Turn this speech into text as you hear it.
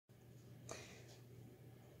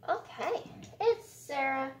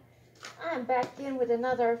Sarah. I'm back in with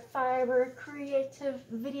another fiber creative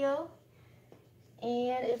video.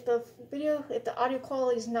 And if the audio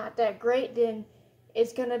quality is not that great, then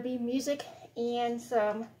it's gonna be music and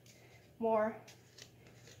some more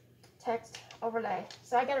text overlay.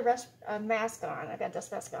 So I got a mask on. I got a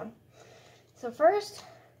dust mask on. So first,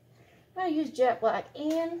 I'm gonna use jet black,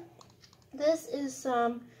 and this is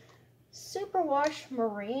some Superwash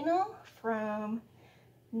Merino from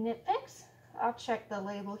Nitpicks. I'll check the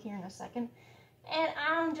label here in a second. And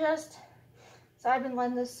I've been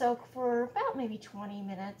letting this soak for about maybe 20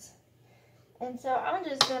 minutes. And so I'm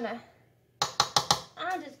just gonna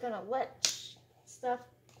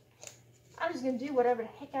do whatever the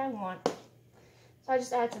heck I want. So I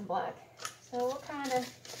just add some black. So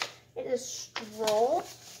it is Stroll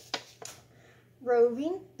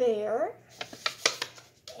Roving Bear.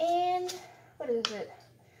 And what is it?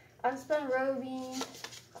 Unspun Roving,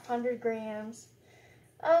 100 grams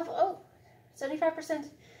of 75%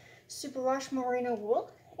 Superwash Merino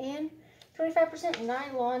wool and 25%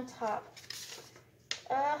 nylon top.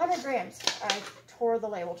 100 grams. I tore the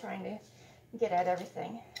label trying to get at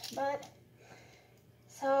everything.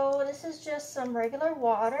 So this is just some regular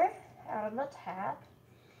water out of the tap,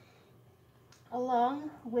 along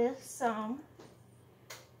with some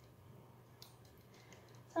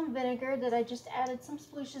vinegar that I just added some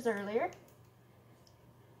splooshes earlier.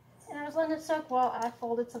 And I was letting it soak while I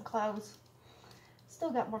folded some clothes. Still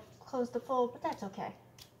got more clothes to fold, but that's okay.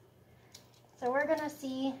 So we're gonna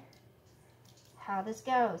see how this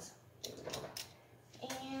goes.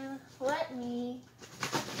 And let me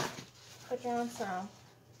put down some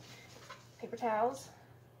paper towels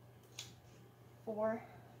for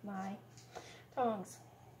my tongs.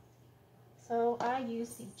 So I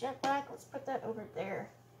use the jet black. Let's put that over there.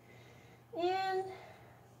 And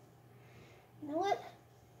you know what?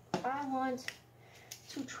 I want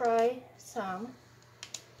to try some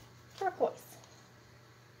turquoise.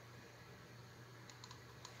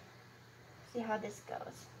 See how this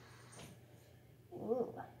goes.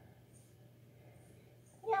 Ooh.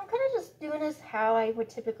 Yeah, I'm kind of just doing this how I would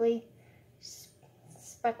typically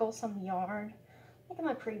speckle some yarn, like in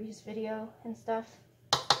my previous video and stuff.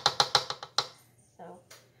 So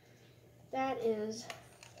that is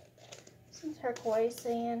some turquoise,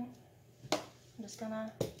 and I'm just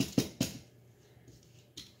gonna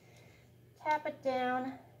tap it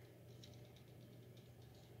down.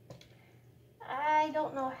 I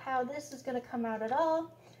don't know how this is gonna come out at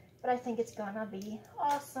all, but I think it's gonna be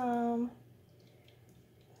awesome.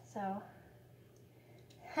 So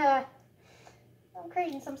I'm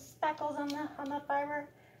creating some speckles on the fiber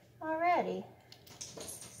already.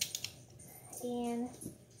 And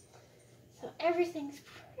so everything's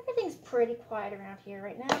pretty quiet around here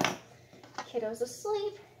right now. Kiddo's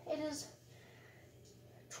asleep. It is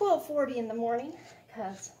 12:40 in the morning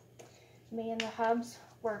because me and the hubs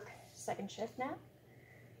work second shift now.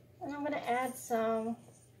 And I'm going to add some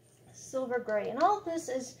silver gray. And all of this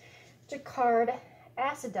is Jacquard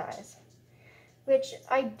acid dyes, which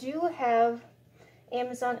I do have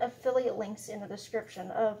Amazon affiliate links in the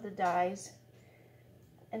description of the dyes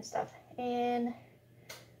and stuff. And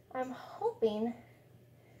I'm hoping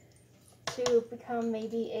to become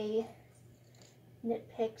maybe a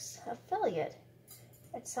Nitpicks affiliate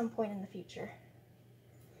at some point in the future.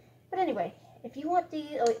 But anyway, if you want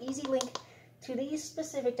the easy link to these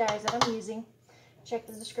specific dyes that I'm using, check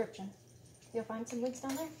the description. You'll find some links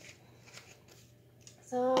down there.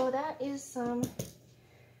 So that is some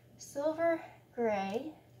silver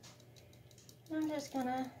gray. I'm just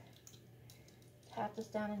gonna tap this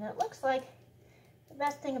down, and it looks like the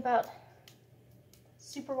best thing about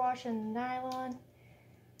Superwash and nylon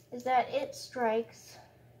is that it strikes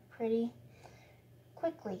pretty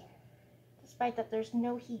quickly, despite that there's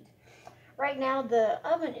no heat. Right now the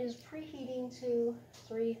oven is preheating to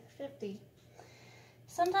 350.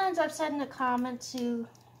 Sometimes I've said in a comment to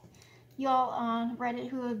y'all on Reddit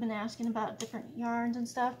who have been asking about different yarns and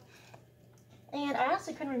stuff, and I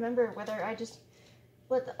honestly couldn't remember whether I just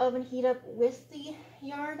let the oven heat up with the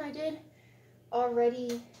yarn I did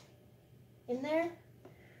already in there,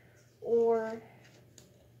 or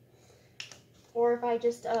if I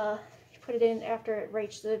just put it in after it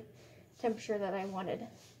reached the temperature that I wanted.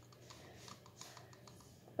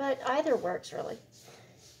 But either works really.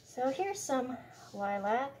 So here's some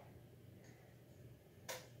lilac.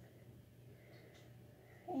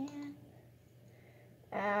 And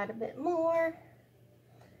add a bit more.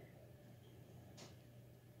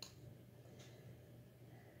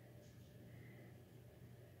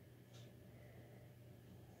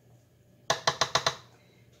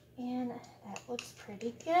 And that looks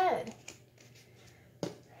pretty good.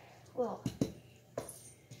 will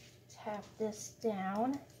tap this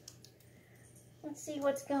down and see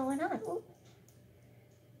what's going on. Ooh.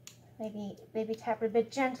 Maybe tap it a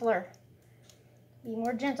bit gentler. Be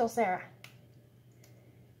more gentle, Sarah.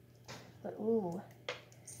 But ooh,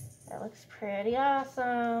 that looks pretty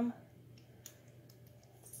awesome.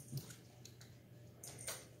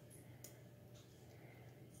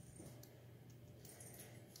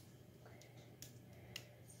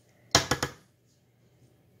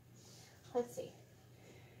 Let's see.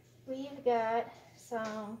 We've got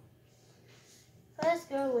some, let's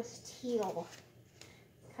go with teal.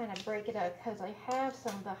 Kind of break it up because I have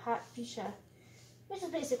some of the hot fuchsia, which is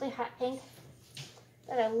basically hot pink,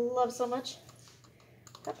 that I love so much.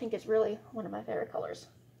 Hot pink is really one of my favorite colors.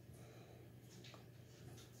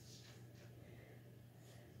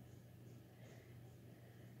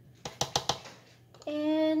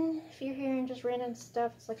 And if you're hearing just random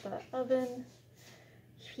stuff, it's like the oven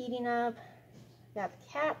heating up. Got the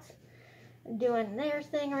cats doing their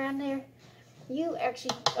thing around there. You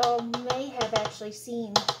actually may have actually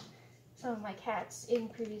seen some of my cats in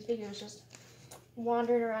previous videos just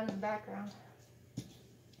wandering around in the background.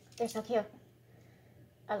 They're so cute.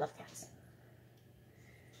 I love cats.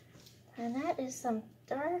 And that is some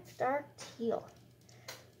dark, dark teal.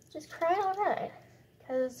 Just cry alright,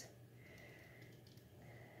 because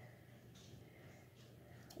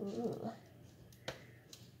ooh.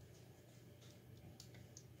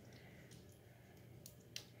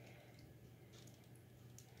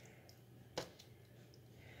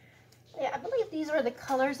 Yeah, I believe these were the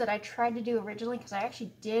colors that I tried to do originally, because I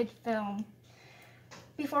actually did film,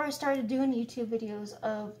 before I started doing YouTube videos,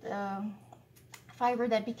 of the fiber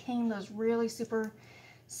that became those really super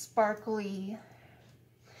sparkly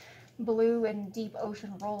blue and deep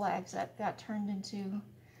ocean rollags that got turned into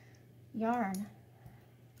yarn.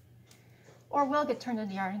 Or will get turned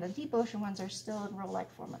into yarn. The deep ocean ones are still in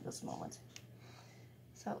rollag form at this moment.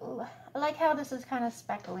 So, ooh, I like how this is kind of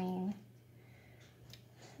speckling.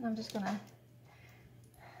 And I'm just gonna,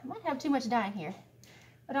 I might have too much dye in here,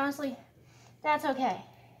 but honestly, that's okay,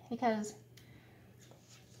 because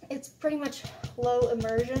it's pretty much low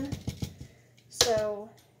immersion, so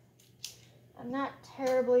I'm not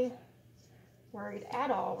terribly worried at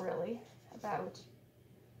all, really, about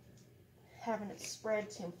having it spread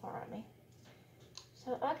too far on me.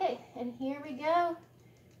 So, okay, and here we go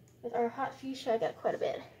with our hot fuchsia. I got quite a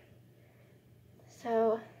bit.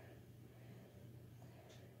 So,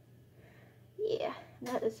 yeah,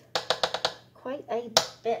 that is quite a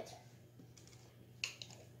bit.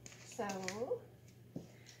 So,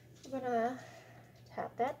 we're gonna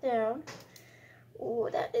tap that down. Oh,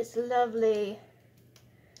 that is lovely.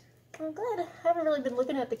 I'm glad I haven't really been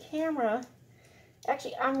looking at the camera.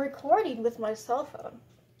 Actually, I'm recording with my cell phone.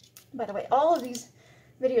 By the way, all of these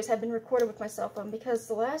videos have been recorded with my cell phone, because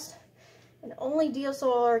the last and only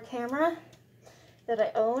DSLR camera that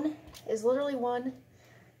I own is literally one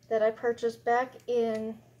that I purchased back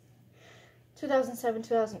in 2007,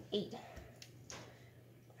 2008.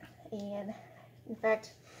 And in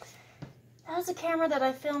fact, that was a camera that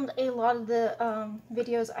I filmed a lot of the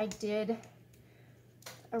videos I did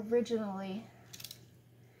originally.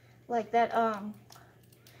 Like that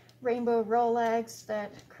rainbow rollags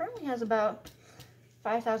that currently has about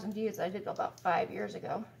 5,000 views that I did about 5 years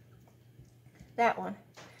ago. That one.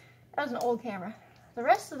 That was an old camera. The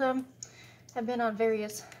rest of them have been on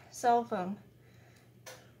various cell phones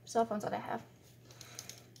that I have.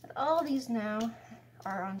 But all these now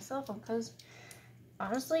are on cell phone, because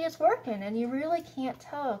honestly it's working, and you really can't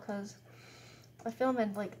tell, because I film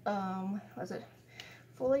in like was it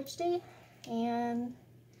full HD and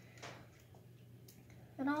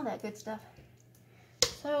all that good stuff.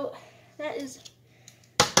 So that is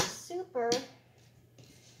super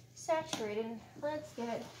saturated. Let's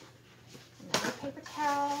get another paper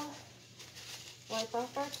towel, wipe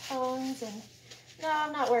off our tongues, and no,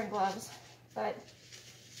 I'm not wearing gloves, but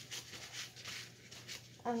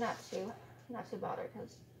I'm not too bothered,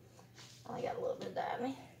 because I only got a little bit of dye on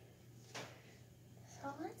me.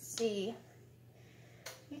 So let's see.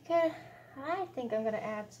 I think I'm gonna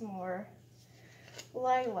add some more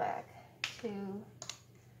lilac to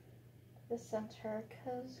the center,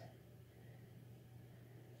 because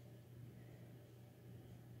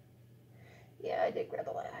yeah, I did grab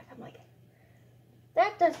the lilac. I'm like,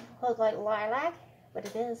 that doesn't look like lilac, but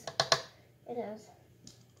it is. It is.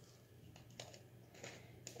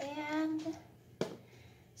 And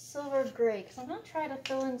silver gray, because I'm going to try to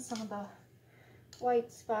fill in some of the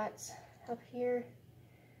white spots up here.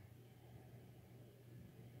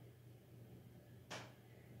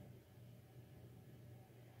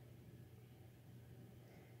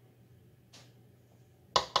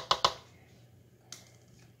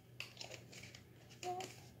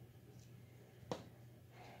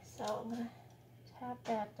 going to tap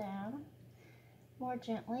that down more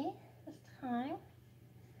gently this time.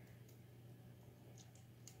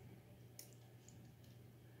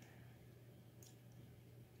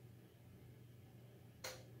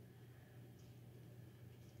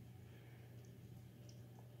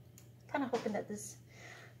 Kind of hoping that this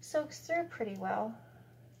soaks through pretty well,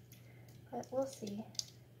 but we'll see.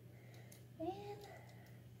 And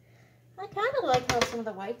I kind of like how some of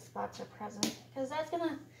the white spots are present, because that's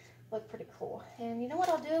gonna look pretty cool. And you know what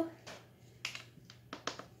I'll do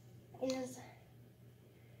is,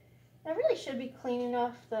 I really should be cleaning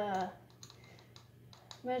off the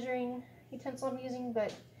measuring utensil I'm using,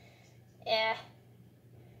 but it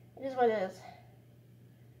is what it is.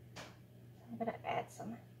 I'm gonna add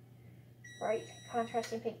some bright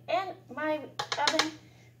contrasting pink, and my oven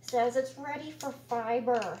says it's ready for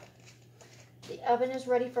fiber. The oven is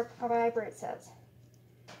ready for fiber, it says.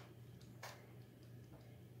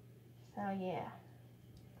 So yeah,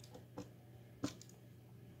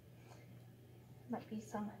 might be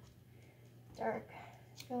some dark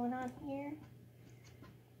going on here.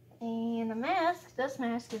 And the mask, this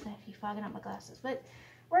mask is actually fogging up my glasses, but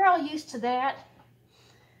we're all used to that.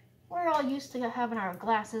 We're all used to having our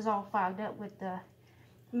glasses all fogged up with the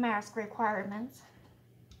mask requirements.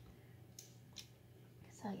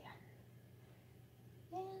 So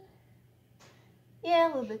yeah. Yeah, a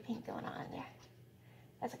little bit of pink going on in there.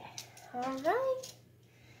 That's okay. Alright.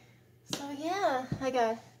 So yeah, I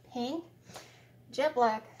got pink, jet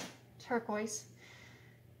black, turquoise,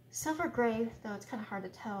 silver gray, though it's kind of hard to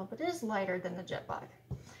tell, but it is lighter than the jet black,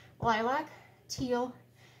 lilac, teal,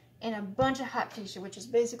 and a bunch of hot fuchsia, which is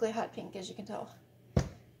basically hot pink, as you can tell.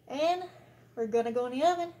 And we're gonna go in the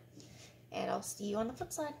oven, and I'll see you on the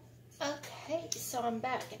flip side. Okay, so I'm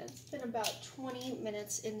back, and it's been about 20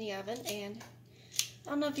 minutes in the oven, and I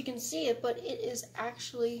don't know if you can see it, but it is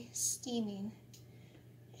actually steaming.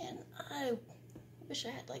 And I wish I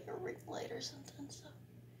had like a ring light or something, so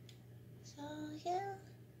yeah.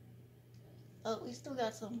 Oh, we still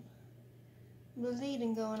got some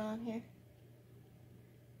bleeding going on here.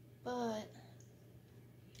 But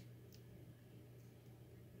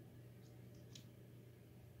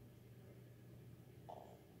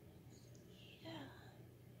yeah,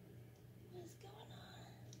 what is going on?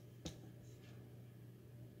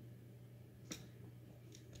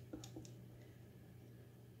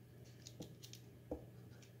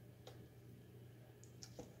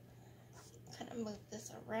 Kind of move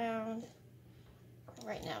this around.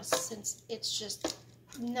 Right now, since it's just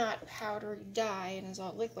not powdery dye and is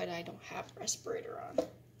all liquid, I don't have a respirator on.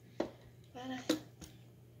 But I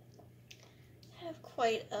have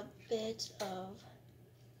quite a bit of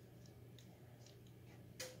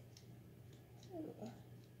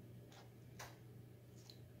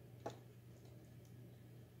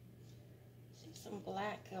some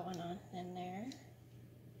black going on in there.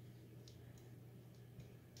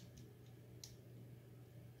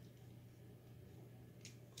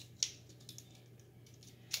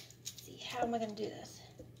 How am I going to do this?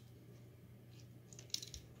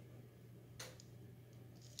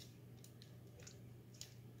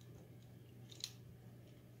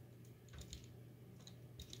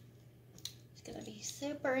 It's going to be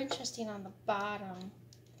super interesting on the bottom,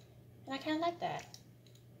 and I kind of like that.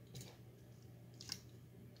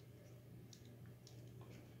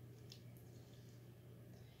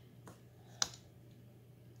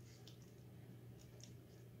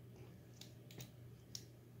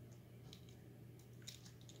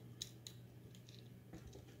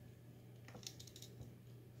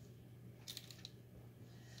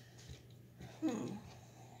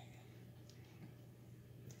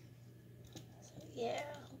 So yeah,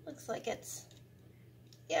 looks like it's,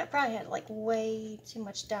 yeah, I probably had like way too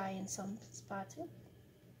much dye in some spots,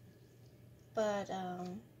 but I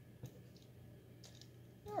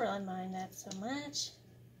don't really mind that so much.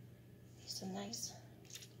 Some nice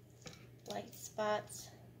light spots.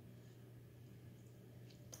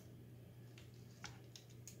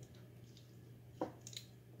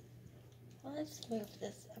 Let's move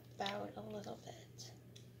this about a little bit.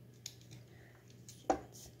 See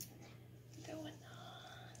what's going on.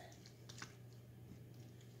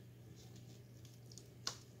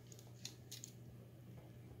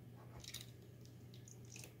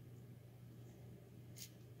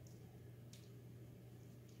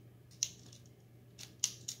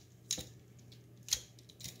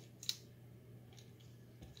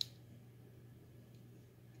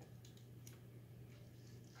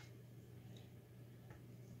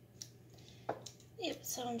 Yep,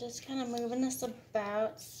 so I'm just kind of moving this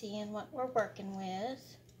about, seeing what we're working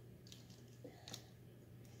with.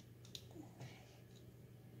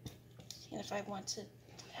 if I want to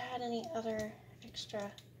add any other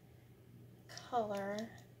extra color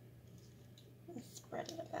and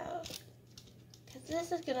spread it about, because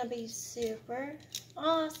this is gonna be super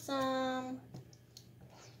awesome.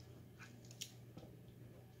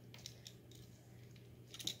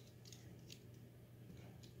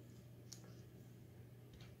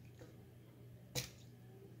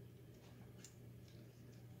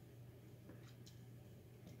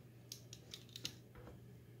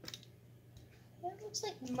 It looks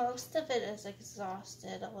like most of it is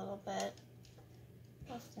exhausted a little bit,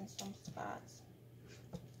 just in some spots.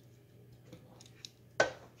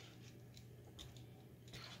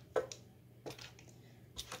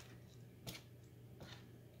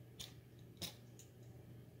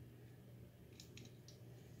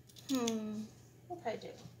 What did I do?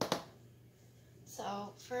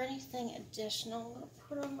 So for anything additional, I'm gonna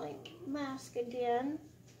put on my mask again.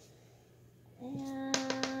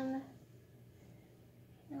 And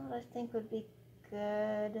you know what I think would be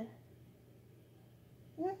good?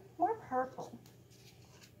 More purple.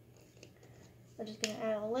 We're just gonna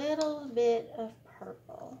add a little bit of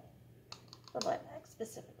purple for lilac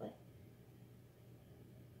specifically.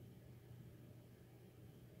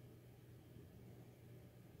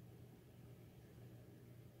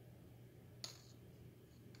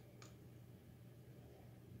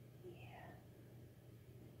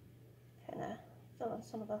 Kind of fill in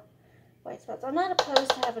some of the white spots. I'm not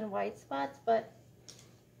opposed to having white spots, but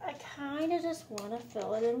I kind of just want to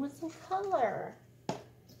fill it in with some color.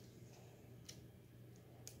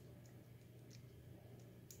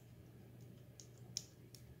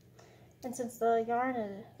 And since the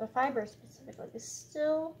yarn, the fiber specifically, is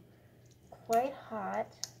still quite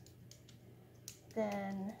hot,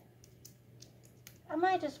 then I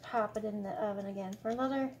might just pop it in the oven again for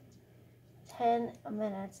another 10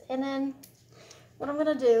 minutes. And then what I'm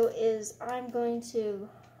going to do is I'm going to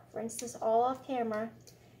rinse this all off camera,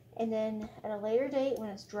 and then at a later date when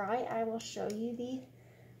it's dry, I will show you the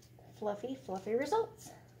fluffy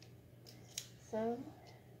results. So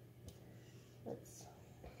let's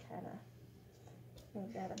kind of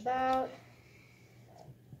move that about.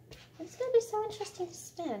 It's going to be so interesting to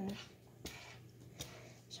spin.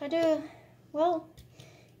 Should I do, well,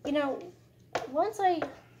 you know, once I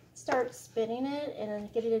start spinning it and then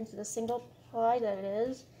get it into the single ply that it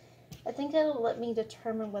is, I think that'll let me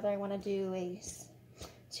determine whether I want to do a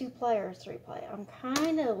 2-ply or a 3-ply. I'm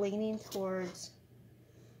kind of leaning towards,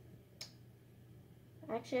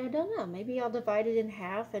 actually I don't know, maybe I'll divide it in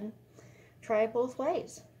half and try it both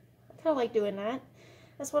ways. I kind of like doing that.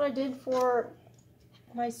 That's what I did for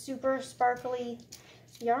my super sparkly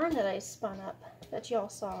yarn that I spun up that y'all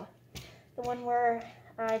saw. The one where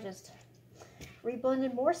I just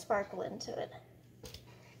reblended more sparkle into it.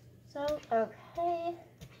 So, okay.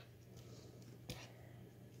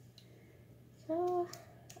 So,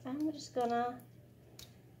 I'm just gonna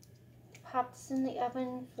pop this in the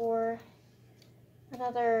oven for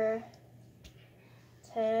another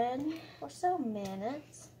 10 or so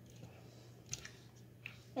minutes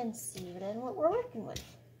and see then what we're working with.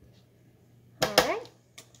 Alright,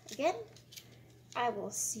 again, I will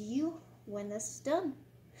see you when this is done.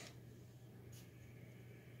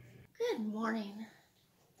 Good morning.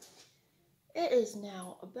 It is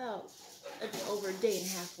now about over a day and a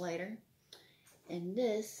half later, and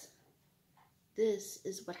this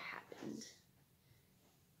is what happened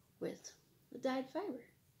with the dyed fiber.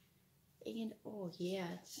 And oh yeah,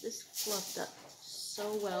 this fluffed up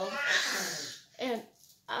so well. And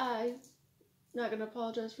I'm not gonna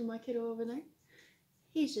apologize for my kiddo over there.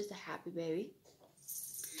 He's just a happy baby.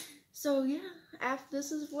 So yeah, after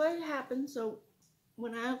this is what happened. So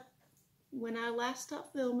when I last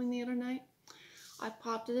stopped filming the other night, I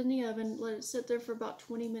popped it in the oven, let it sit there for about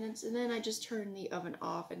 20 minutes, and then I just turned the oven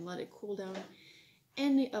off and let it cool down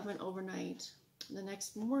in the oven overnight. The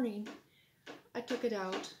next morning, I took it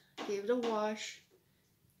out, gave it a wash,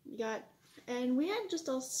 and we had just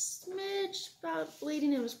a smidge about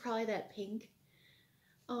bleeding. It was probably that pink,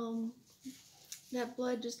 that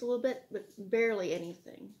blood just a little bit, but barely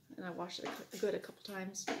anything. And I washed it a couple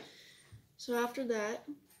times. So after that,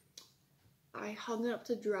 I hung it up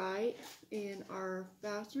to dry in our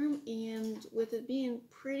bathroom, and with it being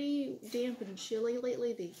pretty damp and chilly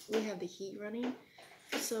lately, we have the heat running.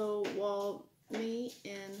 So while me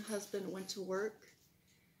and husband went to work,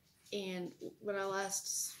 and when I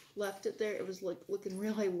last left it there, it was looking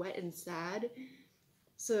really wet and sad.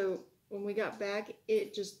 So when we got back,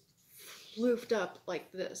 it just floofed up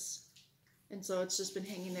like this. And so it's just been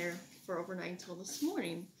hanging there for overnight until this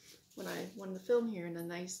morning, when I wanted to film here in a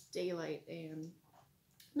nice daylight and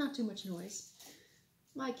not too much noise.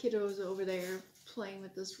 my kiddo's over there playing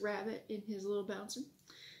with this rabbit in his little bouncer.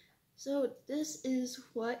 So this is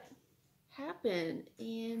what happened,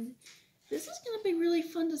 and this is gonna be really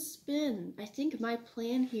fun to spin. I think my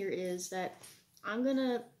plan here is that I'm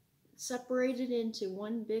gonna separate it into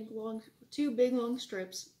two big long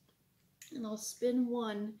strips, and I'll spin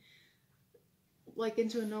one like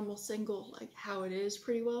into a normal single, like how it is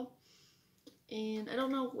pretty well. And I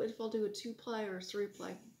don't know if I'll do a 2-ply or a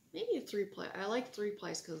 3-ply. Maybe a 3-ply. I like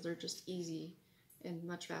 3-plies because they're just easy and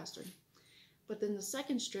much faster. But then the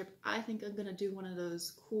second strip, I think I'm gonna do one of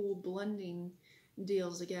those cool blending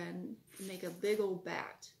deals again and make a big old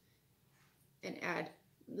bat and add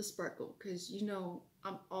the sparkle, because you know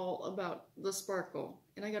I'm all about the sparkle,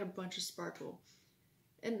 and I got a bunch of sparkle.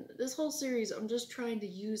 And this whole series, I'm just trying to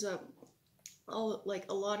use up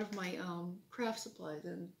a lot of my craft supplies,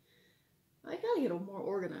 and I gotta get them more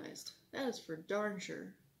organized. That is for darn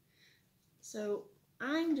sure. So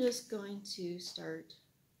I'm just going to start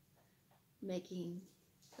making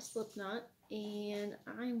a slip knot, and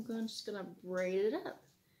I'm just gonna braid it up.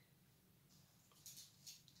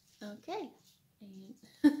 Okay,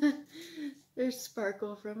 and there's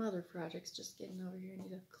sparkle from other projects just getting over here. I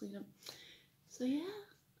need to clean up. So yeah,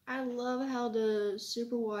 I love how the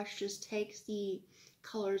Superwash just takes the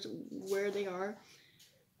colors where they are,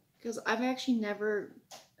 because I've actually never,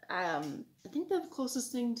 I think the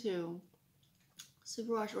closest thing to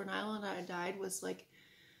Superwash or nylon I dyed was like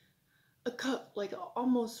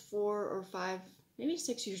almost 4 or 5, maybe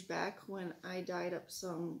 6 years back, when I dyed up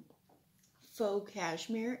some faux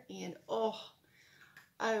cashmere, and oh,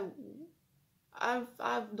 I've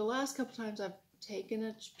the last couple times I've taken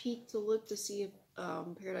a peek to look to see if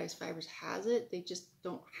Paradise Fibers has it. They just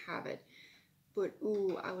don't have it. But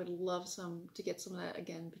ooh, I would love to get some of that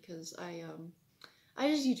again, because I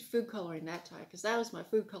just used food coloring that time, because that was my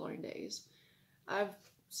food coloring days. I've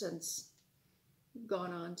since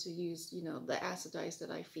gone on to use, you know, the acid dyes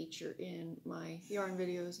that I feature in my yarn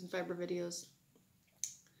videos and fiber videos.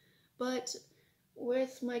 But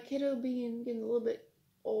with my kiddo getting a little bit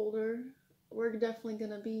older, we're definitely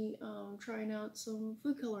gonna be trying out some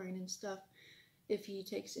food coloring and stuff if he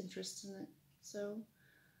takes interest in it. So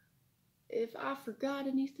if I forgot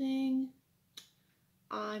anything,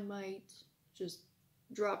 I might just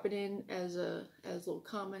drop it in as little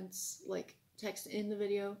comments, like text in the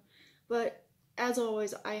video. But as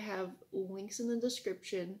always, I have links in the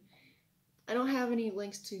description. I don't have any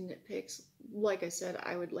links to nitpicks. Like I said,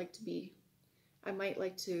 I might like to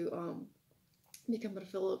become an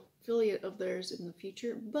affiliate of theirs in the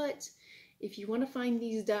future. But if you want to find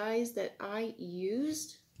these dyes that I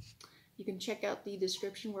used, you can check out the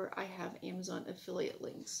description where I have Amazon affiliate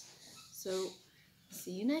links. So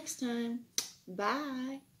see you next time.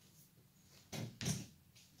 Bye.